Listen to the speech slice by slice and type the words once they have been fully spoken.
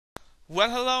Well,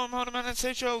 hello, I'm Hodaman and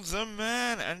Seychelles, the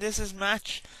man, and this is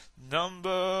match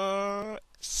number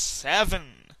 7.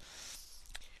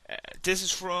 This is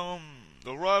from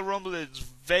the Royal Rumble. It's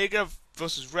Vega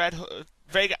versus Red Hood,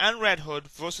 Vega and Red Hood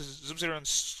versus Sub-Zero and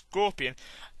Scorpion.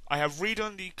 I have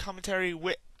redone the commentary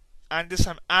and this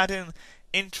time adding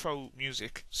intro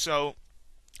music. So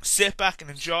sit back and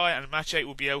enjoy, and match 8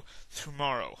 will be out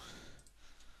tomorrow.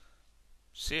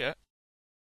 See ya.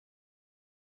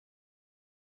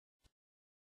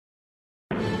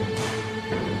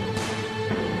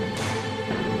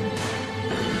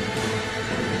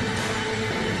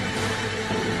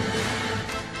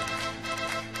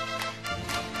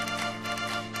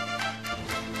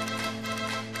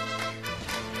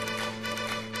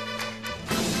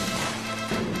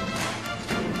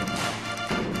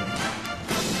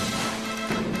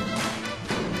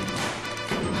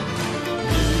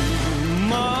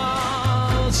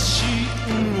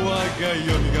が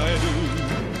よみがえる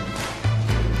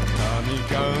神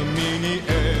々に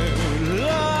選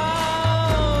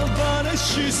ばれ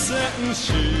し戦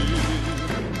士真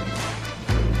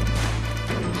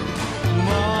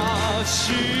っ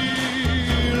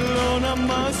白な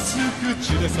マスク地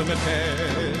で染めて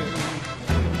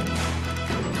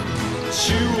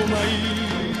宙を舞い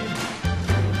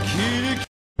切り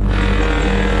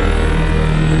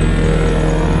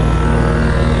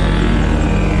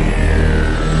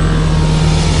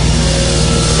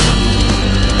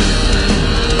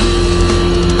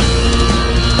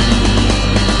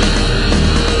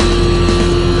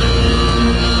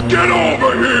Get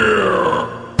over here!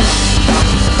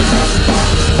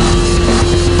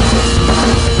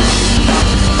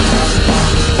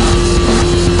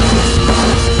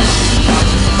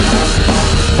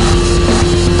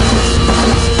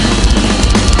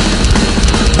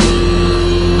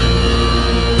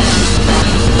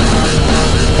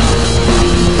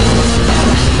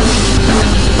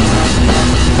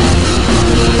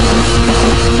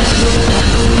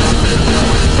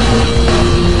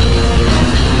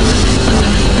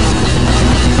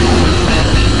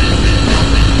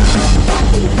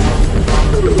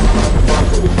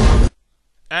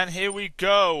 And here we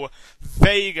go.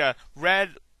 Vega,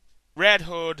 Red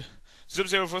Hood,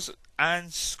 Sub-Zero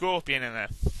and Scorpion in a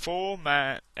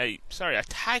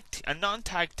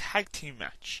non-tag tag team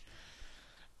match.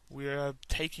 We are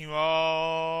taking you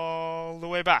all the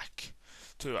way back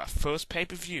to our first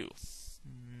pay-per-view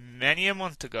many a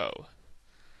month ago.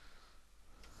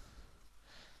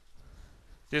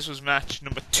 This was match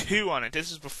number 2 on it.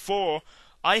 This is before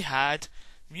I had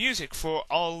music for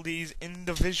all these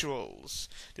individuals.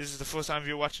 This is the first time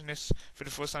you're watching this for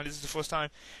the first time. This is the first time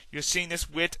you're seeing this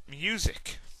with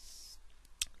music.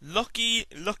 Lucky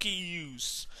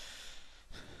yous.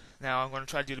 Now I'm going to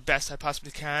try to do the best I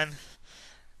possibly can.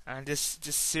 And this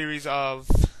series of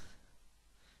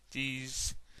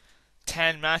these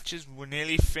 10 matches, we're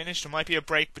nearly finished. There might be a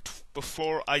break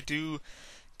before I do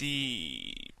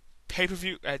the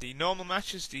pay-per-view, the normal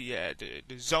matches, the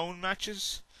zone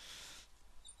matches.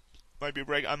 Might be a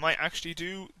break. I might actually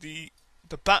do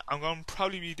I'm going to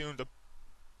probably be doing the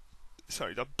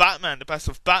Batman, the best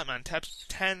of Batman.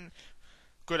 10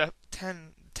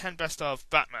 best of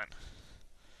Batman.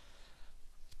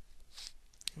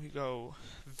 Here we go.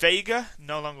 Vega,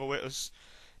 no longer with us.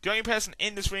 The only person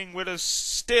in this ring with us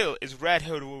still is Red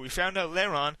Hood, who we found out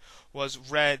later on was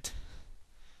Robin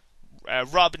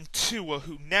 2,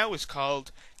 who now is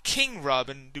called King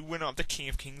Robin, the winner of the King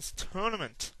of Kings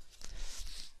tournament.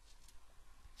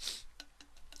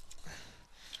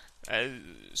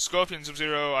 Scorpion,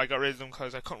 Sub-Zero, I got rid of them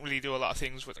because I couldn't really do a lot of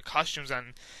things with the costumes,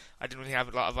 and I didn't really have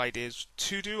a lot of ideas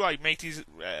to do. I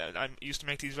used to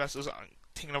make these wrestlers. I'm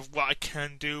thinking of what I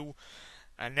can do,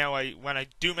 and now when I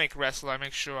do make a wrestle, I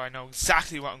make sure I know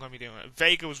exactly what I'm going to be doing.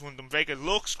 Vega was one of them. Vega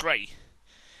looks great.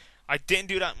 I didn't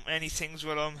do that many things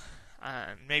with him,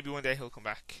 and maybe one day he'll come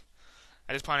back.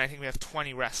 At this point, I think we have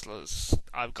 20 wrestlers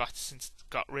I've got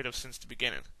rid of since the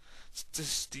beginning.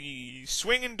 It's the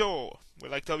swinging door. We're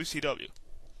like WCW.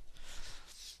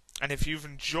 And if you've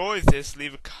enjoyed this,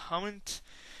 leave a comment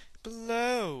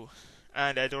below.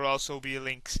 And there will also be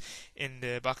links in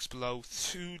the box below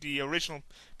to the original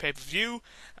pay-per-view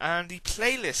and the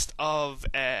playlist of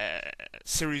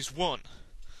Series 1.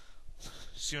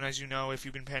 Soon as you know, if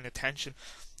you've been paying attention,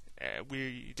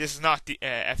 this is not the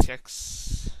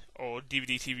FTX or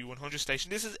DVD TV 100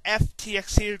 station. This is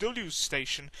FTX CAW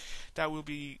station that will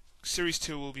be Series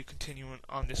 2 will be continuing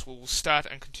on this. We'll start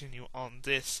and continue on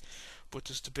this. But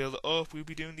just to build it up, we'll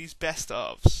be doing these best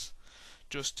ofs.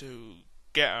 Just to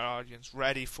get our audience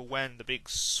ready for when the big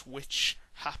switch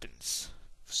happens.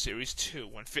 For Series 2.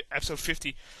 When episode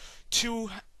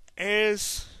 52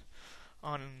 airs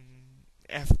on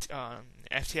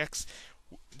FTX,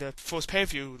 the first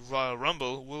pay-per-view, Royal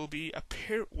Rumble, will be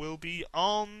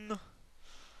on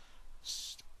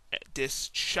this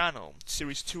channel.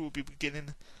 Series 2 will be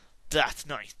beginning that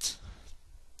night,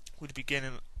 with the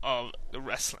beginning of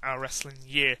our wrestling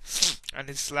year, and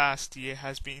this last year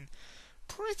has been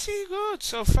pretty good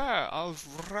so far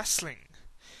of wrestling.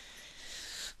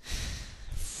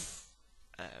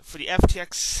 For the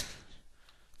FTX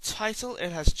title,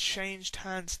 it has changed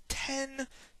hands 10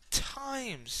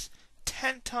 times.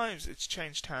 10 times it's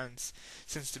changed hands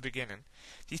since the beginning.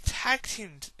 The tag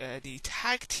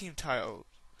team title,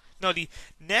 no, the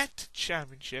net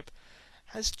championship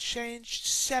has changed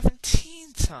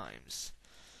 17 times.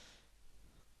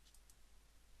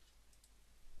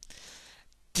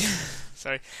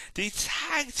 Sorry, the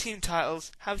tag team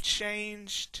titles have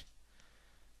changed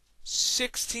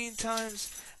 16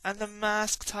 times, and the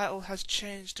mask title has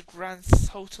changed a grand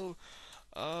total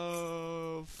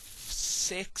of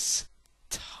 6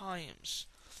 times.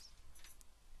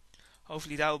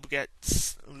 Hopefully that will get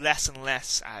less and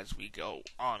less as we go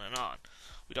on and on.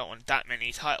 We don't want that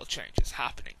many title changes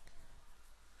happening.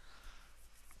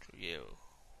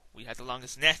 We had the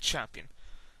longest net champion.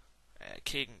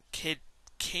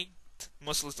 King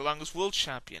Muscle is the longest world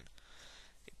champion.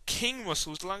 King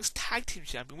Muscle is the longest tag team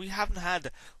champion. We haven't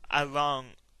had a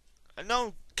long...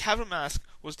 No, Kevin Mask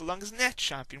was the longest net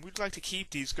champion. We'd like to keep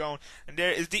these going. And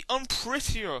there is the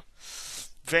unprettier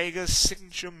Vega's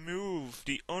signature move.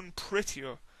 The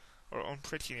unprettier. Or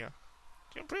unprettier.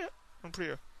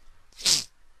 Unprettier.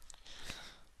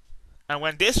 And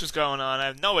when this was going on, I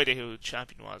have no idea who the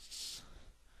champion was.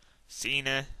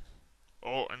 Cena.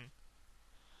 Orton.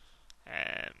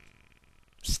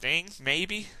 Sting,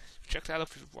 maybe. Check that up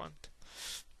if you want.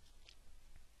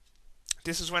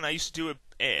 This is when I used to do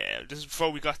this is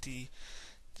before we got the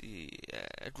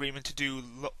agreement to do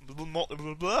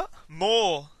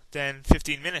more than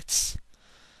 15 minutes.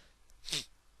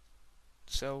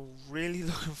 So really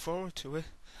looking forward to it.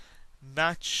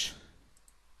 The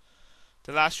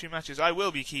last few matches I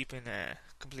will be keeping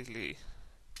completely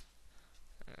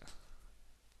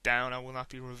down. I will not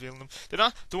be revealing them. They're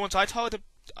not the ones I thought.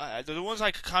 They're the ones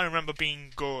I kind of remember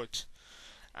being good,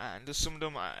 and there's some of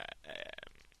them.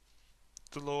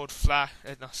 The Lord Flat.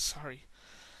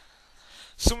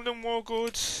 Some of them were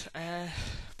good,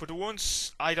 but the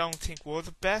ones I don't think were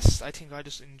the best. I think I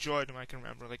just enjoyed them. I can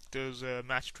remember, like, there's a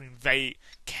match between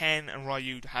Ken and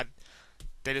Ryu.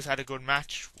 They just had a good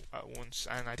match once,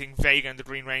 and I think Vega and the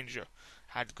Green Ranger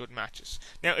had good matches.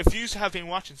 Now, if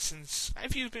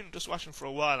you've been just watching for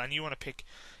a while and you want to pick,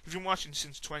 if you've been watching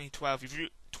since 2012,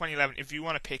 2011, if you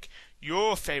want to pick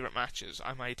your favourite matches,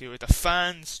 I might do it. The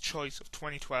fans' choice of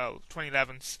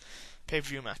 2011's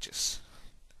pay-per-view matches.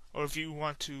 Or if you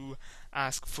want to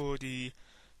ask for the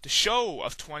show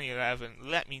of 2011,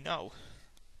 let me know.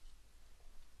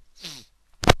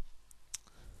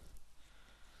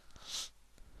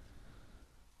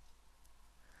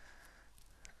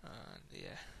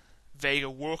 Vega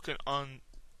working on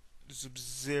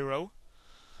Sub-Zero.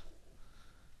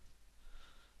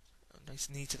 A nice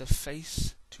knee to the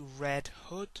face to Red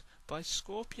Hood by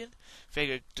Scorpion.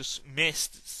 Vega just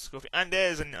missed Scorpion. And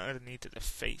there's another knee to the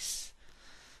face.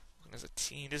 Working as a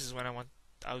team. This is when I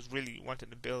was really wanting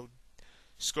to build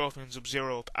Scorpion and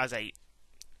Sub-Zero up as a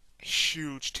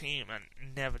huge team, and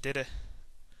never did it.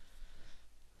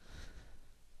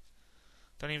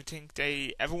 Don't even think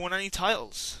they ever won any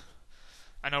titles.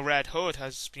 I know Red Hood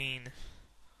has been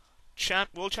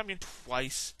world champion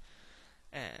twice.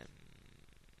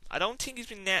 I don't think he's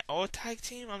been net or tag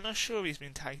team. I'm not sure if he's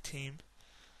been tag team.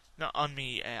 Not on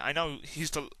me. I know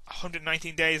he's the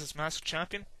 119 days as Master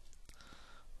Champion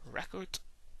record.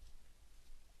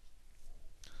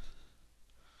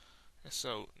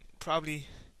 So probably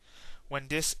when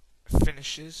this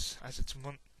finishes, as it's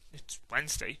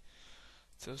Wednesday,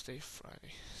 Thursday,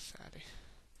 Friday, Saturday.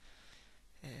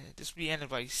 This will be ended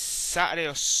by Saturday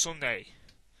or Sunday.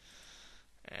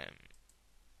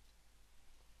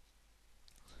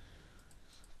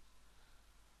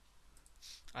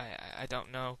 I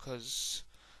don't know, because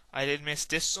I did miss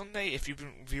this Sunday. If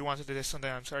you wanted to this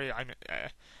Sunday, I'm sorry. I'm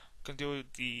gonna do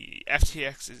the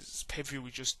FTX's pay-per-view we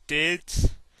just did.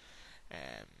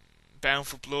 Bound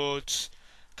for Blood.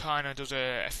 Kinda there's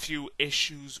a few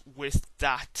issues with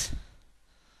that.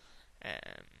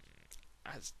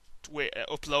 As with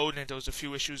uploading, there was a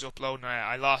few issues uploading.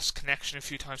 I lost connection a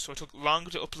few times, so it took longer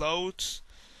to upload,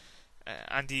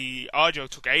 and the audio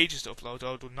took ages to upload.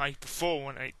 Though the night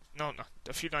before, a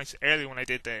few nights earlier when I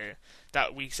did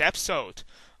that week's episode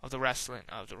of the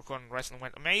recording wrestling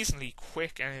went amazingly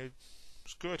quick, and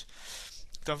It's good.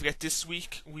 Don't forget, this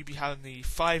week we'll be having the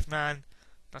 5-man,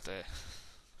 not the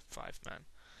 5-man,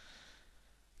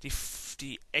 the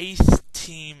 8th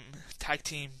team tag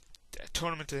team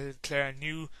tournament to declare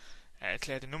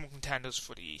the number one contenders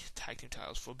for the tag team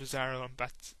titles for Bizarro and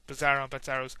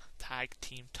Bizarro's tag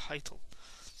team title.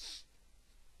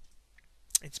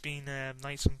 It's been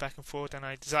nice and back and forth, and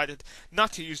I decided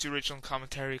not to use the original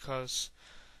commentary because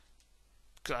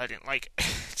I didn't like it.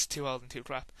 It's too old and too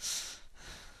crap.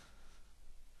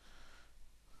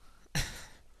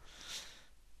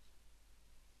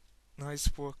 Nice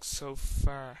work so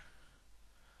far.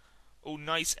 Oh,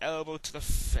 nice elbow to the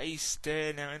face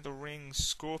there now in the ring.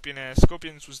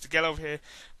 Scorpions was the get over here,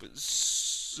 but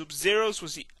Sub-Zero's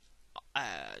was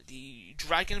the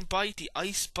dragon bite, the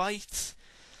ice bite.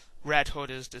 Red Hood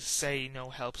is the say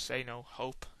no help, say no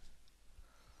hope.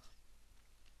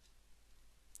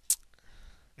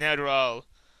 Now they're all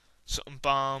something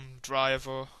bomb,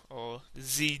 driver, or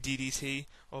ZDDT,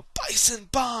 or Bison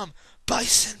Bomb,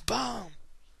 Bison Bomb.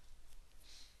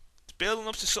 It's building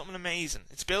up to something amazing.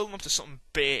 It's building up to something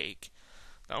big.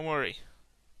 Don't worry.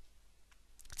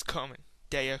 It's coming.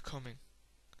 They are coming.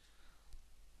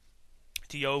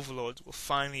 The Overlords will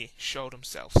finally show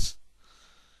themselves.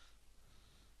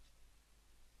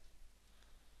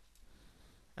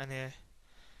 And good.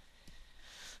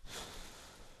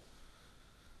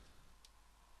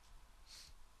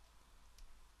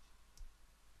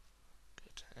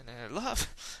 And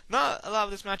not a lot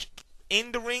of this match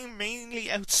in the ring,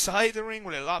 mainly outside the ring,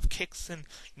 with a lot of kicks and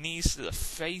knees to the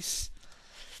face.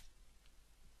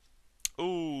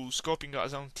 Oh, Scorpion got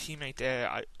his own teammate there.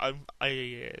 I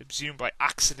presume by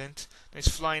accident. Nice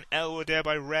flying elbow there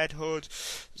by Red Hood,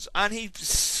 and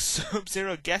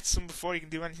Sub-Zero gets him before he can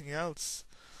do anything else.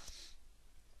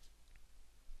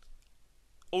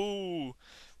 Oh,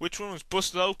 which one was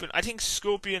busted open? I think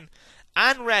Scorpion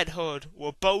and Red Hood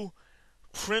were both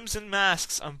Crimson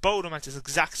Masks, and both of them at the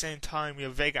exact same time. We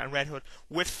have Vega and Red Hood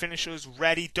with finishers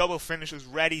ready, double finishers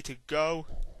ready to go.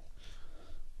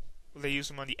 Will they use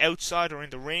them on the outside or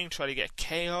in the ring? Try to get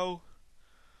KO.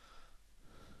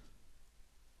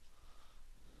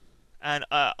 And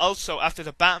also, after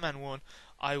the Batman one,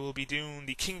 I will be doing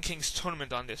the King of Kings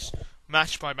tournament on this,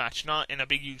 match by match, not in a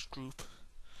big huge group.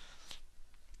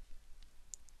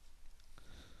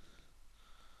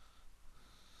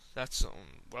 That's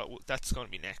going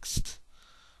to be next.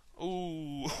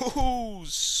 Ooh,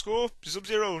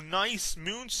 Sub-Zero, nice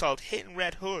moonsault hitting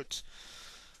Red Hood.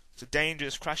 It's a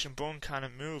dangerous crash and burn kind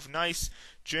of move. Nice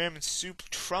German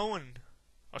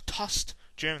tossed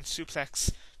German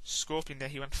suplex. Scorpion there,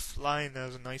 he went flying. That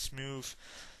was a nice move.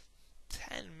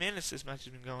 10 minutes this match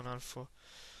has been going on for.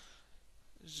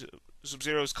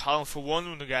 Sub-Zero's calling for one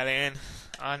of them to get in,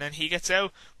 and then he gets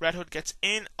out. Red Hood gets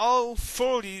in. All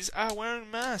 40s are wearing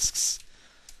masks.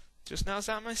 Just noticed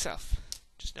that myself.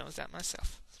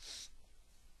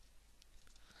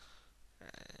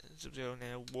 Sub-Zero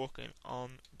now working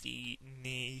on the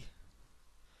knee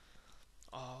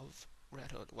of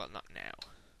Red Hood. Well, not now.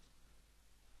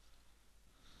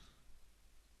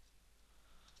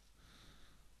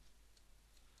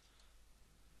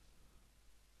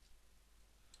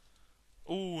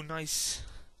 Ooh, nice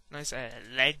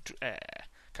leg,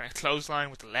 kind of clothesline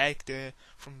with the leg there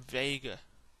from Vega.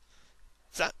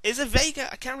 Is it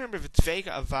Vega? I can't remember if it's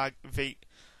Vega or Vega.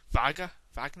 It's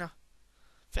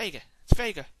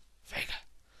Vega.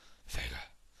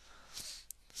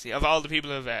 See, of all the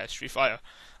people of Street Fighter,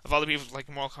 of all the people like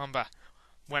Mortal Kombat,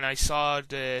 when I saw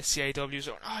the CAWs,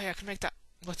 oh yeah, I can make that.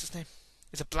 What's his name?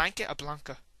 Is it Blanket or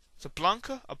Blanca? Is it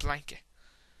Blanca or Blanket?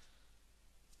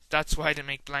 That's why I didn't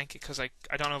make Blanket, because I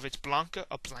don't know if it's Blanca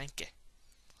or Blanket.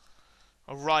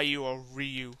 Or Ryu or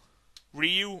Ryu.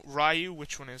 Ryu,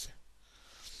 which one is it?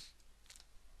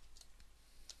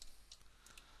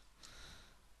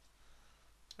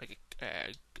 Like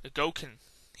a Goken.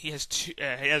 He has two.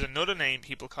 He has another name.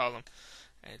 People call him.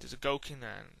 There's a Goken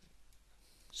and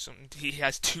he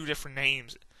has two different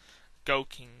names.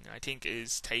 Goken, I think,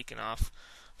 is taken off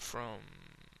from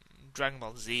Dragon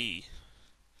Ball Z.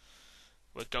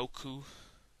 With Goku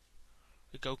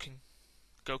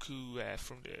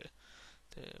from the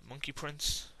Monkey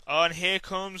Prince. Oh, and here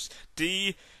comes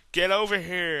the get over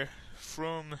here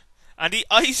and the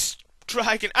Ice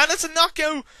Dragon, and it's a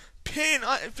knockout pin.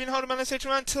 I've been holding man and say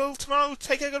until tomorrow.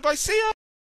 Take care, goodbye, see ya.